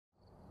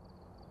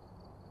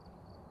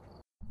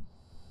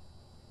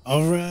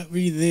Alright,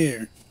 we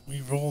there.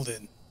 We rolled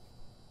it.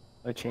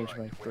 I changed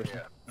my person.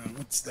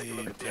 What's the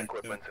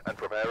objective? And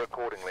prepare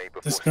accordingly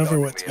before Discover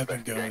what starting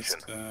type the of ghost.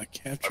 investigation.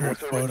 Capture a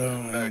photo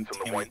and Notes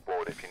on the damn it.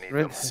 whiteboard if you need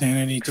Red them.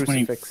 Sanity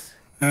 20. crucifix.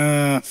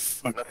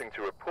 Fuck. Nothing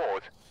to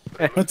report.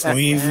 Let's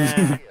leave.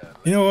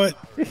 You know what?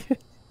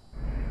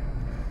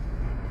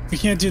 We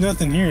can't do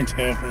nothing here,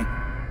 Tavern.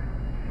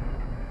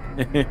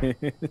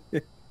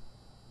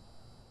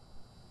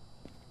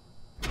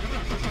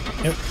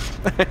 Yep.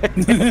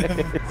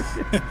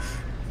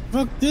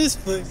 Fuck this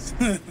place.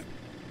 That's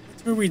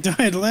where we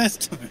died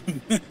last time.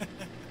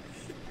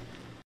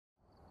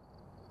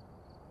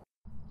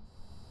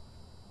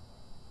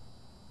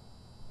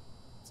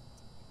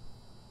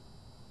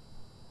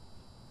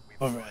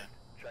 Alright.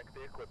 Check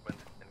the equipment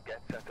and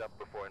get set up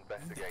before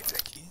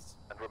investigating.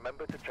 And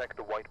remember to check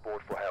the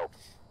whiteboard for help.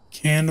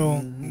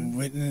 Candle,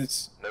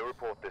 witness. No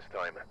report this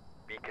time.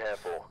 Be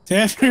careful.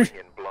 Tavern. Going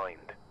in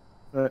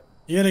blind.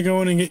 You gotta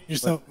go in and get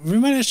yourself. We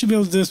might actually be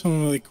able to do this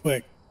one really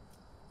quick.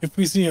 If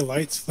we see a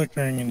lights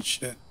flickering and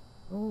shit.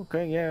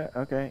 Okay, yeah,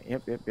 okay,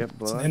 yep.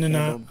 It's an in and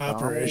out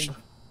operation.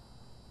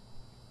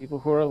 People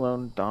who are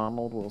alone,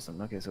 Donald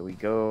Wilson. Okay, so we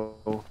go.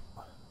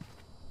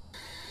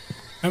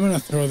 I'm gonna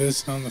throw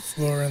this on the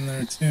floor in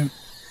there too.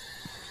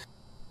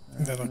 I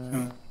think that'll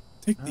count.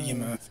 Take the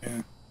EMF,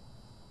 yeah.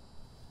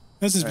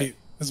 This is right.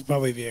 This will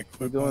probably be a We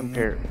quick go one. in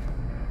pairs.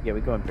 Yeah,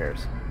 we go in pairs.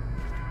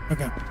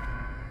 Okay.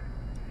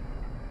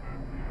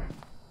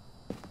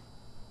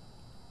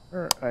 Do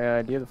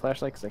you have the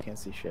flashlight? Because I can't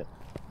see shit.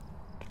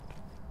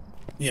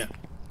 Yeah.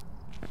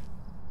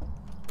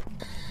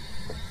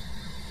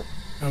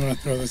 I'm gonna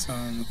throw this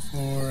on the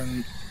floor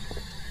and.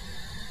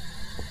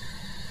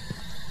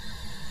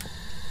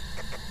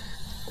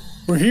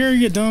 We're here,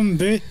 you dumb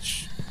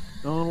bitch.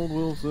 Donald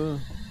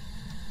Wilson.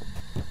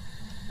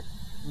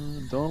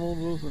 Donald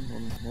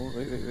Wilson.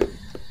 Wait.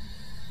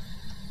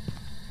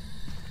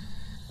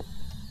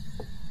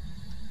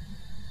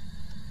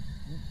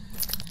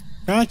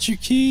 Got your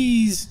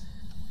keys.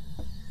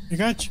 You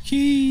got your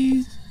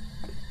keys.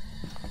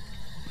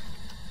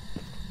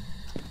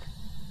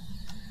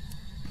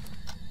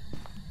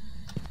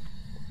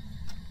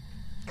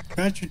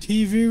 Got your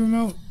TV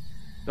remote.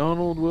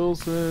 Donald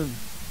Wilson.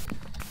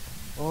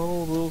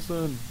 Donald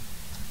Wilson.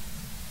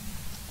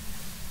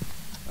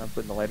 I'm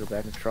putting the lighter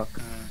back in the truck.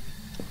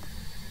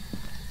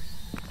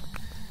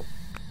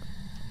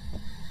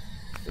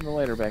 Putting the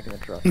lighter back in the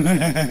truck.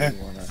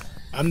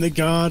 I'm the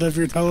god of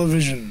your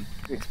television.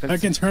 I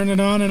can turn it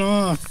on and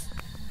off.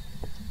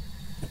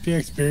 Have you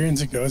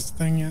experienced a ghost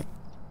thing yet?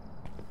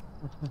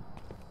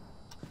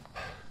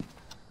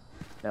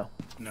 No.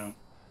 No.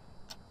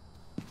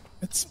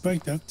 It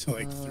spiked up to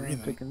like 3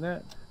 then. Picking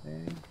that.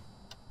 Hey.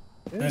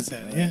 That's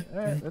that, yeah.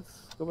 Alright, let's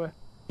go back.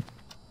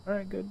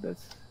 Alright, good. Did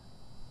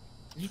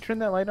you turn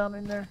that light on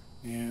in there?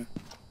 Yeah.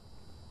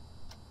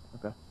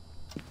 Okay.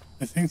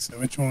 I think so.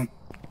 Which one?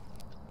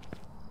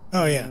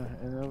 Oh, yeah.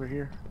 And over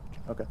here?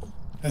 Okay.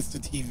 That's the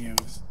TV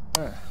I was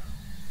Alright.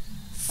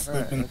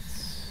 flipping.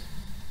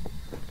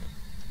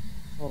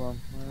 Hold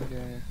on.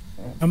 Okay.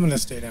 I'm gonna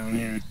stay down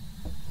here.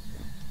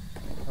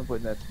 I'm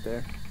putting that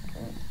there.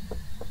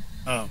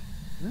 Oh.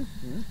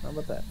 How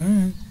about that?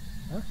 Alright.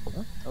 Huh?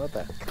 How about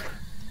that?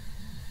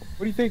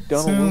 What do you think,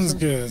 Donald Sounds Wilson?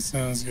 good,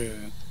 sounds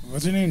good.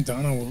 What's your name?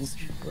 Donald Wilson?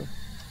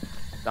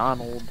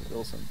 Donald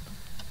Wilson.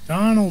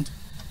 Donald!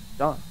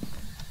 Don.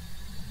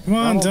 Come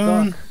on,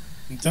 Donald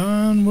Don!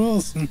 Don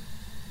Wilson!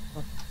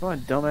 Come on,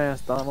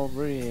 dumbass Donald.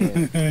 Where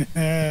you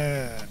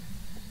at?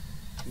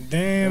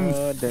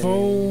 Damn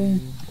fool!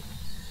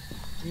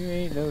 You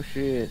ain't no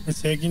shit. We're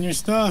taking your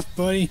stuff,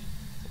 buddy.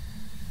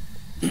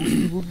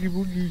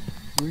 Boogie.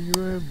 Where you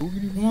at,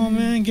 boogie? Come on,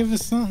 man, give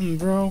us something,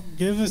 bro.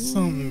 Give us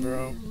something,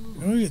 bro.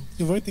 Oh, you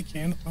light the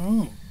candle.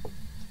 Oh.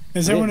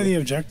 Is that one of the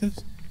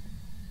objectives?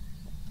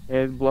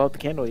 Yeah, blow out the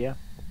candle, yeah.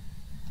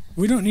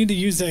 We don't need to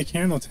use that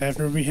candle,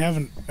 Taffer. We have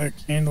a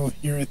candle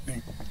here, I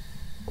think.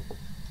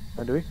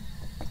 Oh, do we?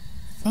 I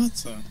thought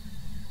so.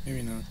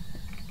 Maybe not.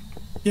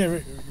 Yeah,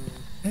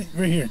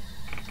 right here.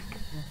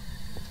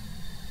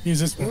 Use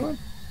this one.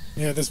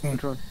 Yeah, this one.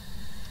 Which one?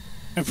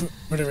 I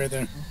put it right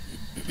there.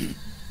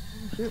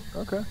 Shit,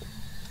 okay.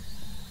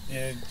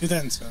 Yeah, do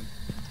that instead.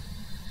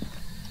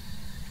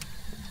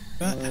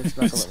 It's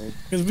not gonna let me.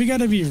 Because we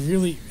gotta be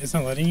really. It's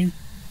not letting you?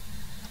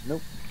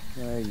 Nope.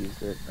 I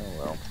used it. Oh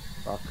well.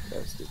 Fuck,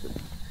 that's stupid.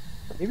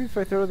 Maybe if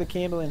I throw the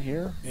candle in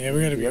here. Yeah,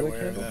 we gotta be other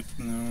aware candle? of that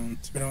from now on.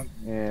 So we don't.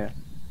 Yeah.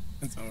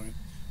 That's all right.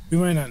 We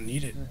might not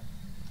need it.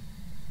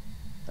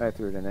 I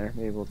threw it in there.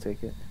 Maybe we'll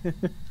take it. Who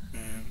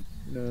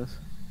knows?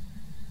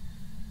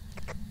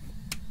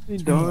 Hey,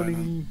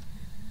 Donnie.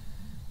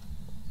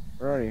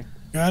 Where are you?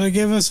 Gotta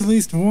give us at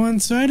least one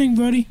sighting,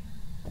 buddy.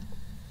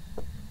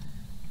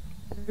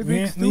 Hey, We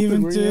ain't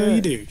leaving till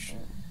you douche.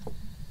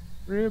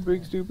 Yeah,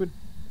 big stupid.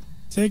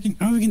 Taking.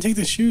 Oh, we can take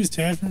the shoes,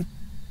 Taffer.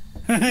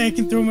 I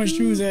can throw my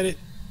shoes at it.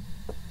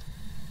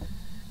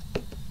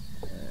 You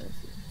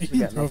We can't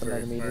got throw nothing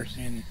very on the far, meters.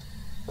 can you?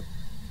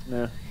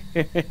 No,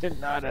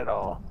 not at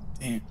all.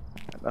 Damn.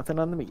 Got nothing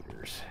on the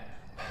meters.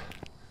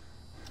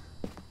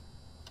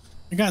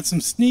 I got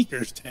some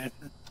sneakers,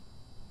 Tapper.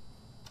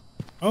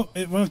 Oh,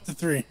 it went up to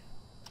 3.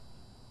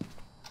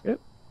 Yep.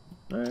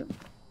 Alright.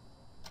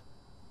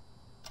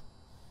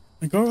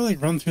 We go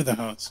like run through the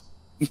house.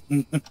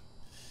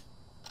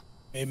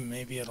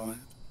 maybe it'll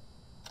happen.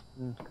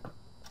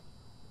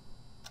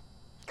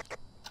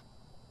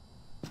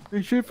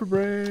 Hey, shit for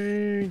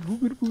brain. No.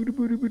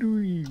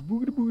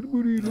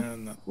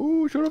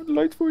 Oh, shut off the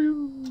lights for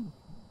you.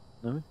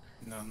 Nothing.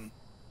 None.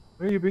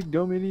 Hey, you big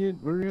dumb idiot.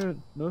 Where you at?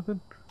 Nothing.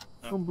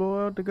 No. Don't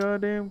blow out the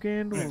goddamn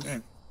candles.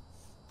 Hey.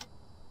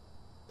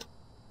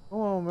 Come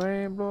on,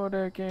 man. Blow out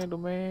that candle,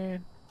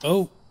 man.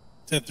 Oh,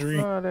 it's at 3.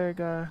 Blow out that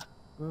guy.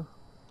 Come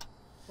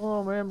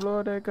on, man. Blow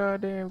out that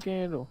goddamn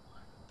candle.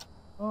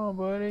 Come on,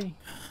 buddy.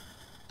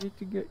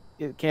 Get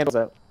the candles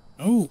out.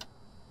 Oh.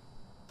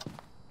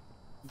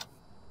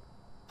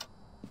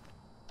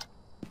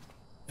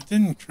 It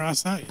didn't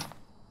cross out yet.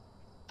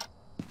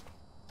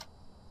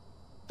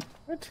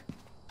 What?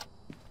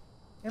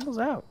 Candle's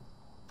out.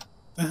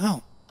 The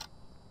hell?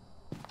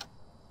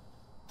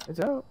 It's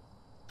out.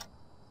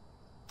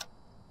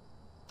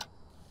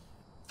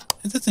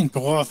 It doesn't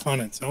go off on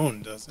its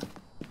own, does it?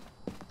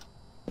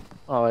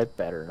 Oh, it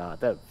better not.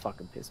 That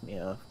fucking pissed me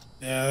off.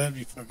 Yeah, that'd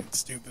be fucking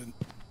stupid.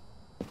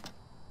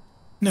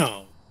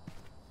 No.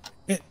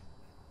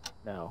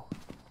 No.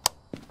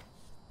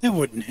 That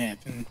wouldn't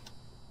happen.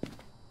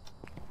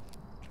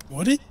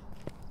 Would it?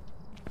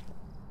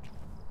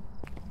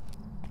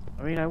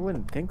 I mean, I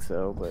wouldn't think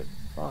so, but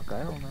fuck,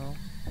 I don't know.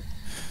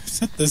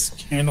 Set this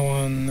candle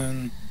on,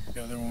 then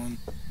the other one.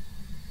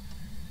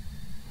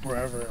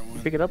 Wherever it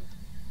went. Pick it up.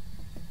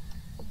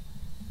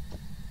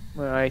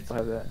 Well, I still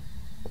have that.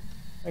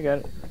 I got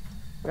it.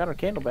 I got our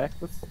candle back.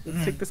 Let's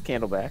take this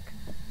candle back.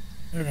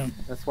 There we go.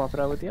 Let's swap it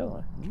out with the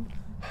other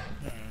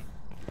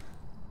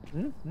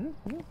one.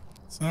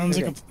 Sounds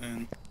like a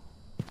plan.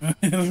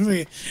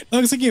 It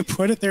looks like you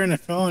put it there and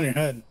it fell on your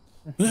head.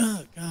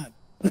 Oh, God.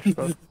 I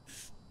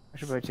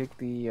should probably take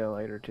the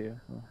lighter too.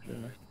 Oh,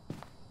 shouldn't I?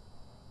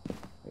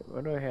 Wait,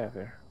 what do I have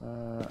here?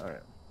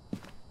 Alright.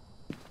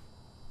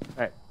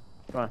 Alright,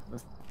 come on,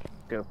 let's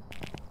go.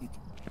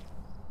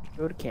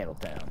 Go to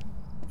Candletown.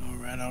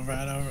 Alright.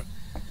 Alright, man.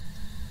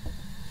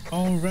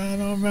 Come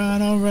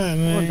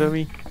on,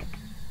 dummy.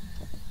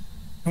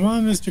 Come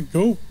on, Mr.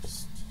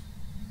 Ghost.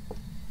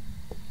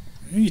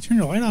 Maybe you turn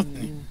the light off,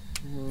 then.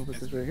 We'll put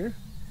this right here.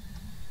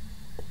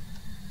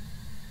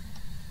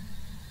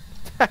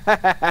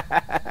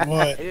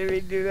 What? I didn't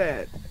even do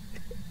that.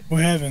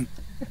 What happened?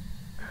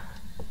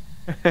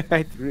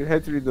 I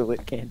threw the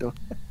lit candle.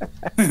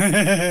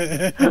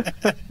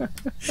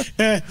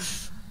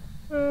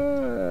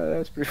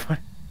 That's pretty funny.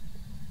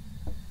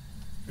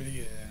 Pretty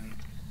good.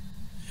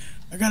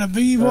 I got a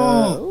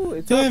b-ball.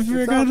 I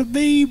got a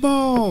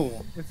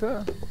b-ball. What's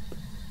up?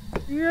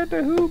 You got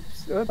the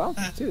hoops. Oh,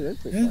 bounces too.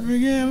 That's pretty Don't fun.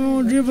 forget, I'm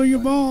gonna dribble your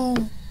ball.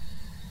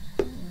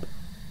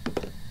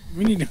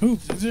 We need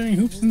hoops. Is there any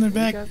hoops in the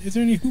back? Is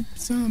there any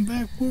hoops on the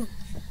back porch?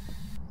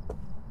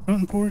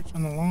 Front porch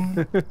on the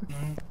lawn? No.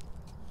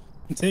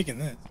 I'm taking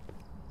this.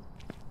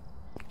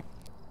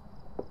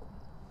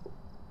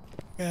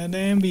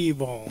 Goddamn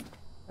b-ball.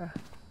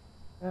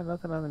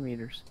 Nothing on the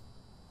meters.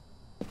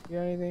 You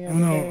got anything? Oh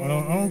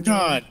no! Oh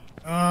God!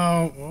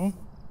 Oh.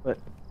 Well.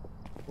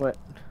 What? What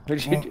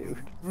did you do?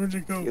 Where'd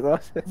it go? You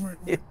lost it.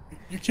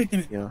 You're kicking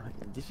it. Yeah.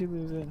 Did you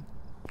lose it?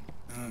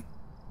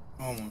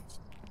 Almost.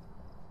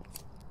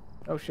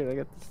 Oh shit! I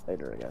got this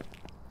lighter. I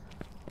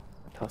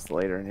toss the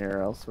lighter in here,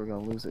 or else we're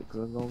gonna lose it.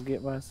 Cause I'm gonna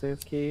get my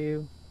safe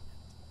cube.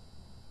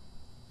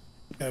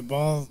 That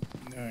ball.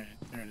 Alright,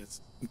 there it is.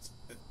 It's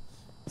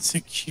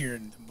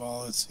secured. The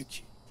ball is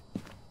secured.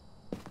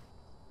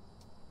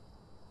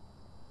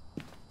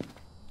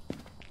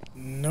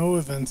 No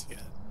events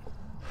yet.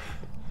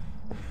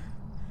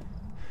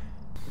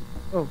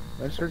 Oh,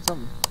 I just heard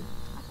something.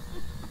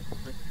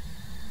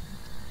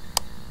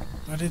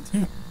 I did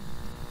too.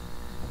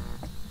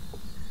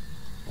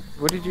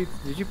 What did you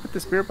put the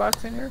spirit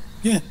box in here?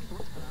 Yeah.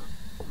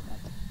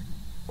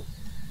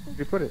 Where'd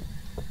you put it?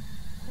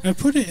 I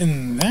put it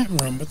in that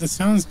room, but the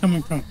sound's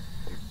coming from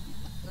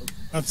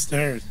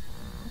upstairs.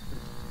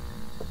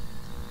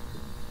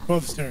 Go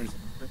upstairs.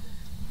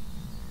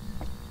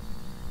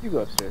 You go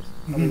upstairs.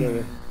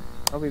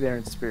 I'll be there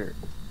in spirit.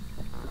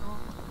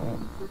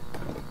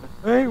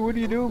 Hey, what are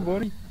you doing,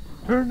 buddy?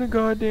 Turn the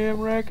goddamn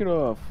racket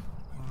off.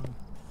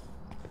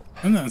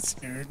 I'm not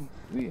scared.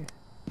 Yeah.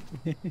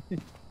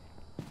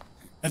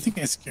 I think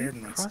I scared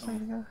myself.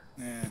 Crossing?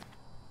 Yeah.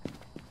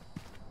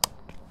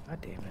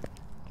 God damn it.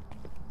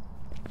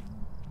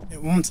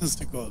 It wants us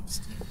to go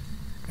upstairs.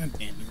 God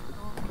damn it.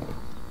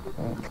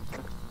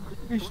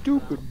 You're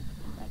stupid.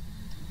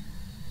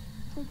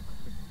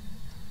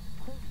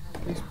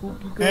 Hey,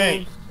 spooky ghost.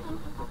 Hey!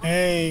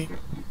 Hey!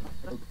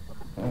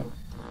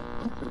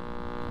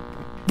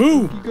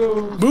 Boo! Spooky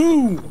ghost.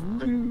 Boo!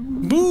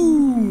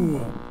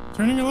 Boo!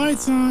 Turning your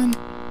lights on.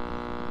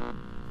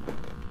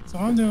 That's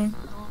all I'm doing.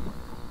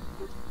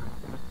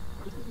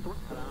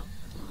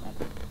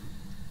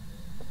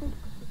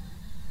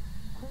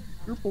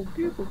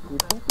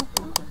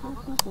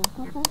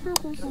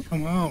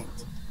 Come out.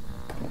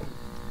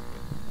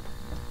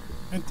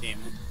 God damn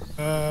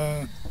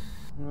it.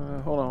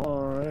 Hold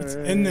on. It's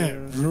in that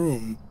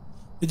room.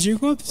 Did you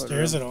go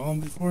upstairs room? at all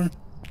before?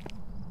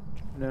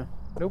 No.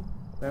 Nope.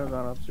 I haven't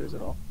gone upstairs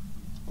at all.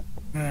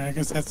 Alright, I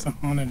guess that's the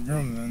haunted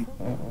room then.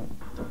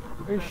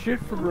 Hey, shit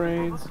for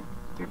brains.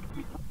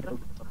 What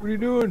are you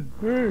doing?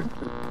 Hey!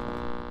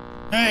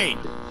 Hey!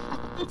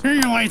 Turn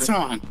your lights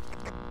on!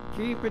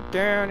 Keep it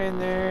down in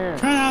there.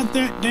 Cut out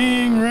that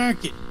dang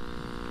racket!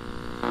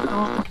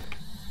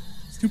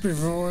 Stupid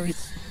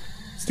voice.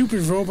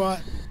 Stupid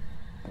robot.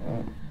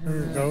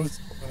 Or ghost,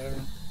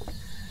 whatever.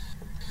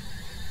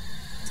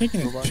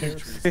 Taking his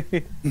pictures.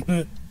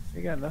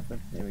 We got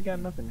nothing. Yeah, we got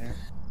nothing here.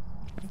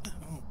 What the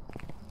hell?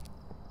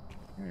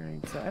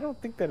 Alright, so I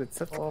don't think that it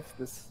sets off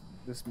this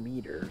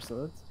meter, so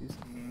let's do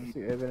some let's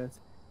do evidence.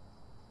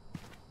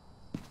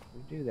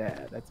 We do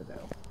that, that's a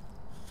no.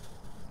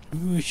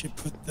 Maybe we should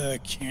put the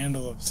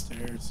candle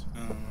upstairs. I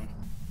don't know.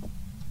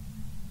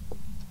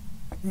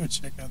 I'm gonna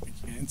check out the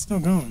candle. It's still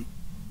going.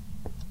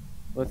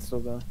 What's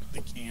still going?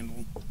 The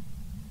candle.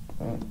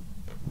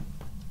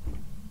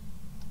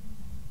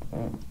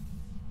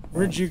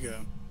 Where'd you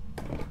go?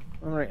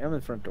 Alright, I'm in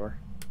the front door.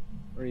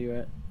 Where are you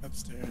at?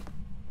 Upstairs.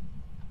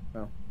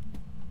 Oh.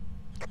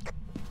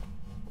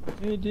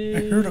 Hey, dude,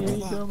 I heard a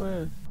clock.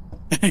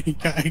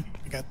 I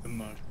got the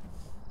mug.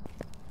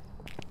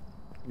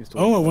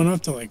 Oh, it went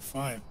up to like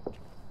 5.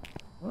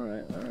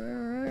 Alright,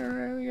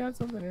 we got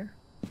something here.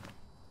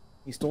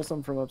 He stole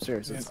something from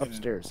upstairs. Yes, It's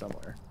upstairs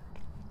somewhere.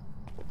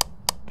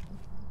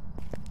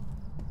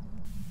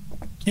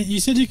 You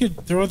said you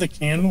could throw the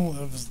candle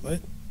that was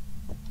lit?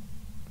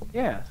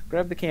 Yeah,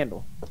 grab the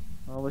candle.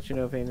 I'll let you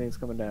know if anything's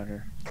coming down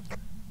here.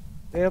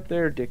 Stay up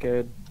there,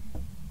 dickhead.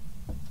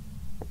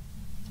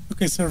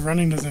 Okay, so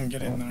running doesn't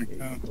get it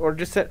knocked out. Or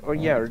just set it on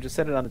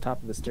the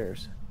top of the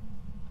stairs.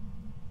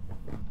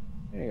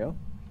 There you go.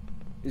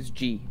 It's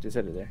G. Just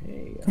set it there. There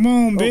you go. Come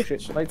on, bitch.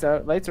 Shit. Lights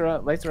out. Lights are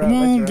out. Lights are out. Come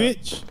on, lights are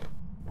bitch. out.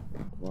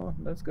 Come on,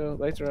 let's go.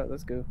 Lights are out.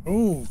 Let's go.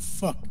 Oh,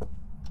 fuck.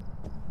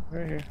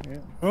 Right here. Yeah.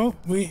 Oh,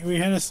 we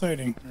had a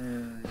sighting.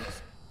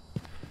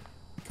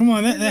 Come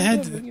on, that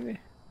had to...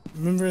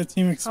 Remember the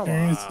team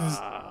experiences?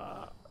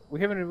 We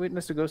haven't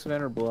witnessed a ghost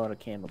event or blow out a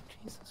candle.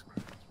 Jesus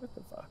Christ. What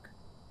the fuck?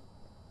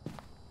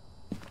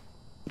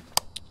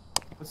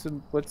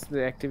 What's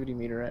the activity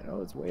meter at?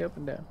 Oh, it's way up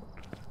and down.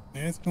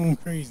 Yeah, it's going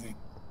crazy.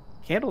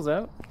 Candle's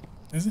out.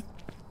 Is it?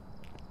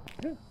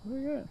 Yeah, what do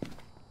we got?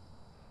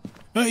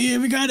 Oh yeah,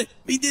 we got it.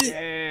 We did it.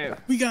 Yeah.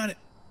 We got it.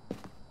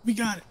 We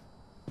got it.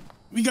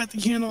 We got the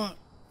candle out.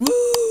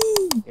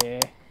 Woo!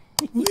 Yeah.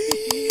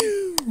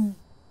 Woo!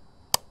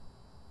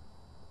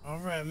 All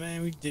right,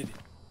 man, we did it.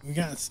 We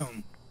got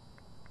something.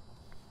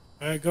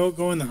 All right,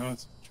 go in the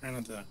house. Try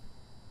not to die.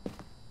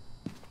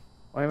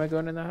 Why am I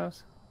going in the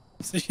house?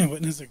 So you can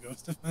witness a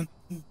ghost event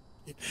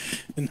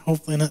and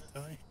hopefully not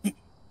die.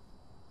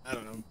 I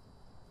don't know.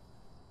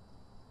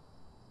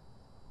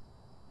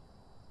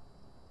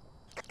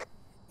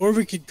 Or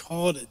we could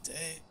call it a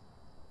day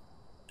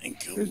and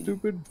go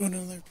to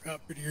another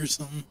property or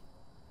something.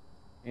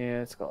 Yeah,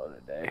 let's call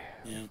it a day.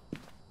 Yeah.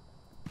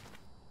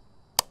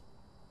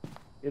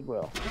 It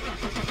will.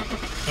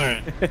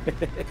 Alright.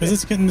 Because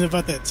it's getting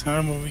about that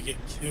time when we get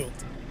killed.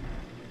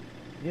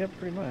 Yeah,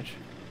 pretty much.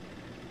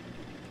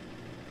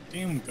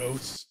 Damn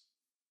ghosts.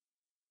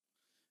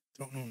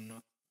 Don't know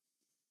nothing.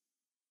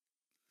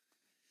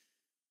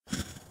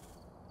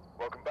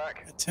 Welcome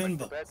back. At $10.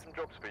 Prepared some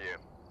jobs for you.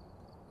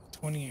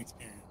 20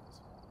 experience.